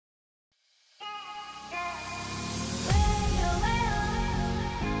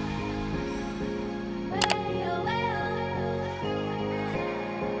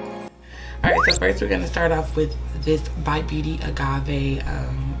All right, so first we're gonna start off with this Bite Beauty Agave,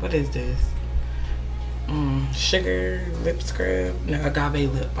 what is this? Sugar lip scrub? No,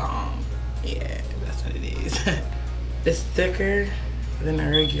 Agave lip balm. Yeah, that's what it is. It's thicker than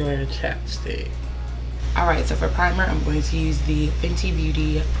a regular chapstick. All right, so for primer, I'm going to use the Fenty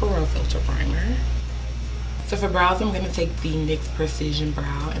Beauty Pro Filter Primer. So for brows, I'm gonna take the NYX Precision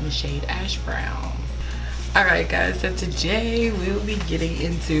Brow in the shade Ash Brown. All right, guys, so today we will be getting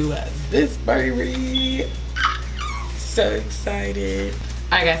into this baby. So excited.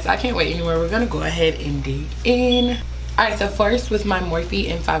 All right, guys, so I can't wait anymore. We're gonna go ahead and dig in. All right, so first with my Morphe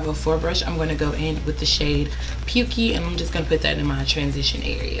and 504 brush, I'm gonna go in with the shade Pukey, and I'm just gonna put that in my transition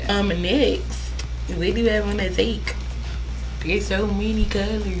area. Next, what do I wanna take? There's so many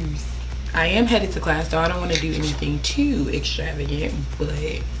colors. I am headed to class, so I don't wanna do anything too extravagant, but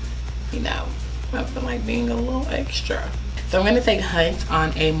you know, I feel like being a little extra. So I'm gonna take Hunt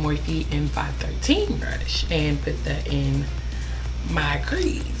on a Morphe M513 brush and put that in my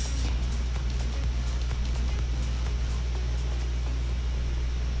crease.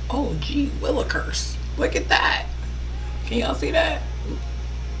 Oh gee willikers, look at that. Can y'all see that?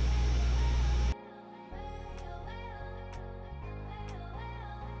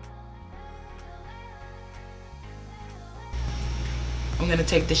 I'm gonna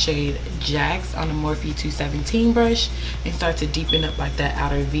take the shade Jax on the Morphe 217 brush and start to deepen up like that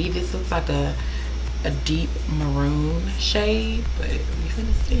outer V. This looks like a deep maroon shade, but we're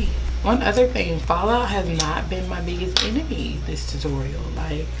gonna see. One other thing, fallout has not been my biggest enemy this tutorial.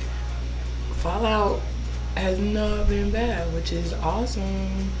 Like, fallout has not been bad, which is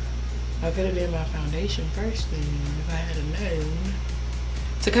awesome. I could have did my foundation first then if I had known.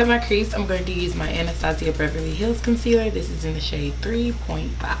 To cut my crease, I'm going to use my Anastasia Beverly Hills concealer. This is in the shade 3.5.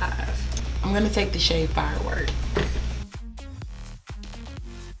 I'm going to take the shade Firework.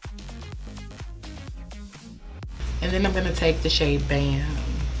 And then I'm going to take the shade Bam.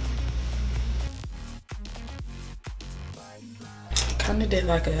 Kind of did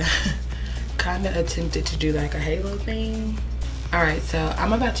like a, kind of attempted to do like a halo thing. Alright, so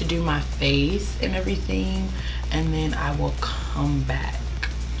I'm about to do my face and everything, and then I will come back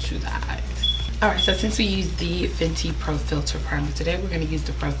to the eyes. Alright, so since we used the Fenty Pro Filter Primer today, we're going to use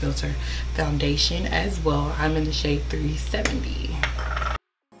the Pro Filter Foundation as well. I'm in the shade 370.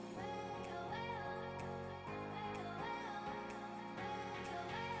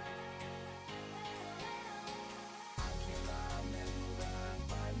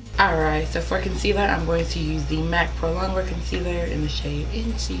 Alright, so for concealer, I'm going to use the MAC Pro Longwear Concealer in the shade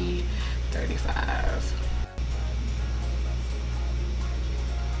NC 35.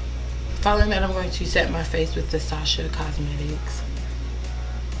 Following that, I'm going to set my face with the Sasha Cosmetics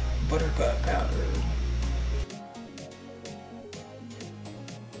Buttercup Powder.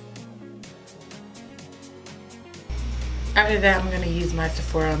 After that, I'm going to use my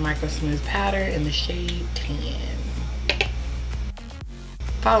Sephora Micro Smooth Powder in the shade 10.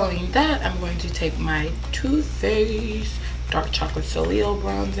 Following that, I'm going to take my Too Faced Dark Chocolate Soleil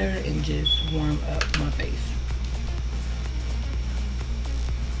Bronzer and just warm up my face.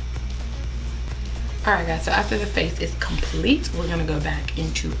 Alright guys, so after the face is complete, we're going to go back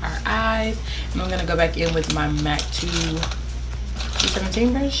into our eyes. And I'm going to go back in with my MAC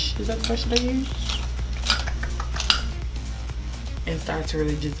 217 brush. Is that the brush that I use? And start to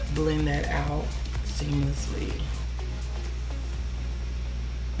really just blend that out seamlessly.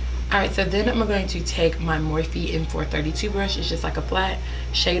 Alright, so then I'm going to take my Morphe M432 brush. It's just like a flat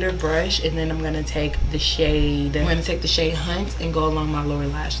shader brush. And then I'm going to take the shade, Hunt and go along my lower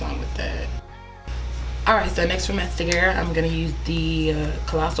lash line with that. Alright, so next for mascara, I'm going to use the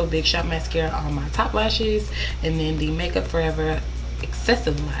Colossal Big Shot Mascara on my top lashes. And then the Makeup Forever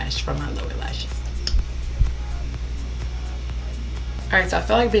Excessive Lash for my lower lashes. Alright, so I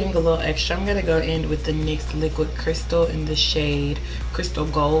feel like being a little extra. I'm going to go in with the NYX Liquid Crystal in the shade Crystal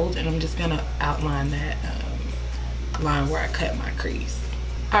Gold. And I'm just going to outline that line where I cut my crease.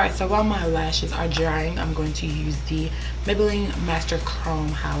 Alright, so while my lashes are drying, I'm going to use the Maybelline Master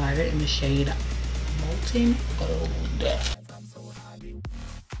Chrome Highlighter in the shade Molten Gold.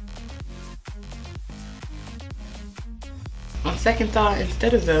 On second thought,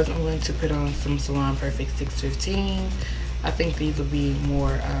 instead of those, I'm going to put on some Salon Perfect 615. I think these will be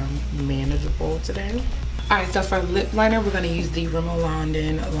more manageable today. Alright, so for lip liner, we're going to use the Rimmel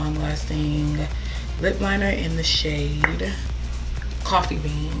London Long Lasting Lip Liner in the shade Coffee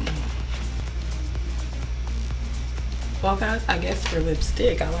Bean. Well guys, I guess for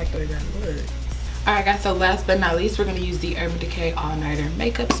lipstick, I like the way that looks. Alright guys, so last but not least, we're going to use the Urban Decay All Nighter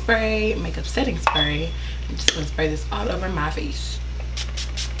Makeup Spray, Makeup Setting Spray. I'm just going to spray this all over my face.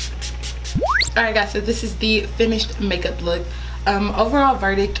 Alright guys, so this is the finished makeup look. Overall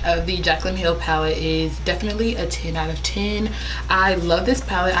verdict of the Jaclyn Hill palette is definitely a 10 out of 10. I love this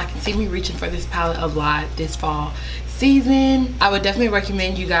palette. I can see me reaching for this palette a lot this fall season. I would definitely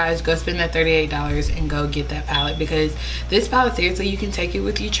recommend you guys go spend that $38 and go get that palette, because this palette, seriously, you can take it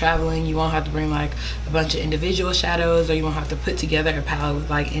with you traveling. You won't have to bring like a bunch of individual shadows, or you won't have to put together a palette with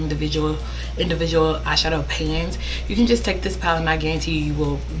like individual eyeshadow pans. You can just take this palette and I guarantee you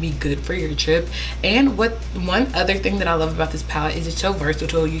will be good for your trip. And one other thing that I love about this palette is it's so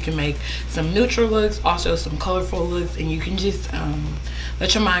versatile. You can make some neutral looks, also some colorful looks, and you can just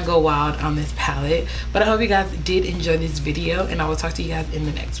let your mind go wild on this palette. But I hope you guys did enjoy this video, and I will talk to you guys in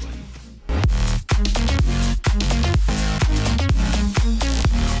the next one.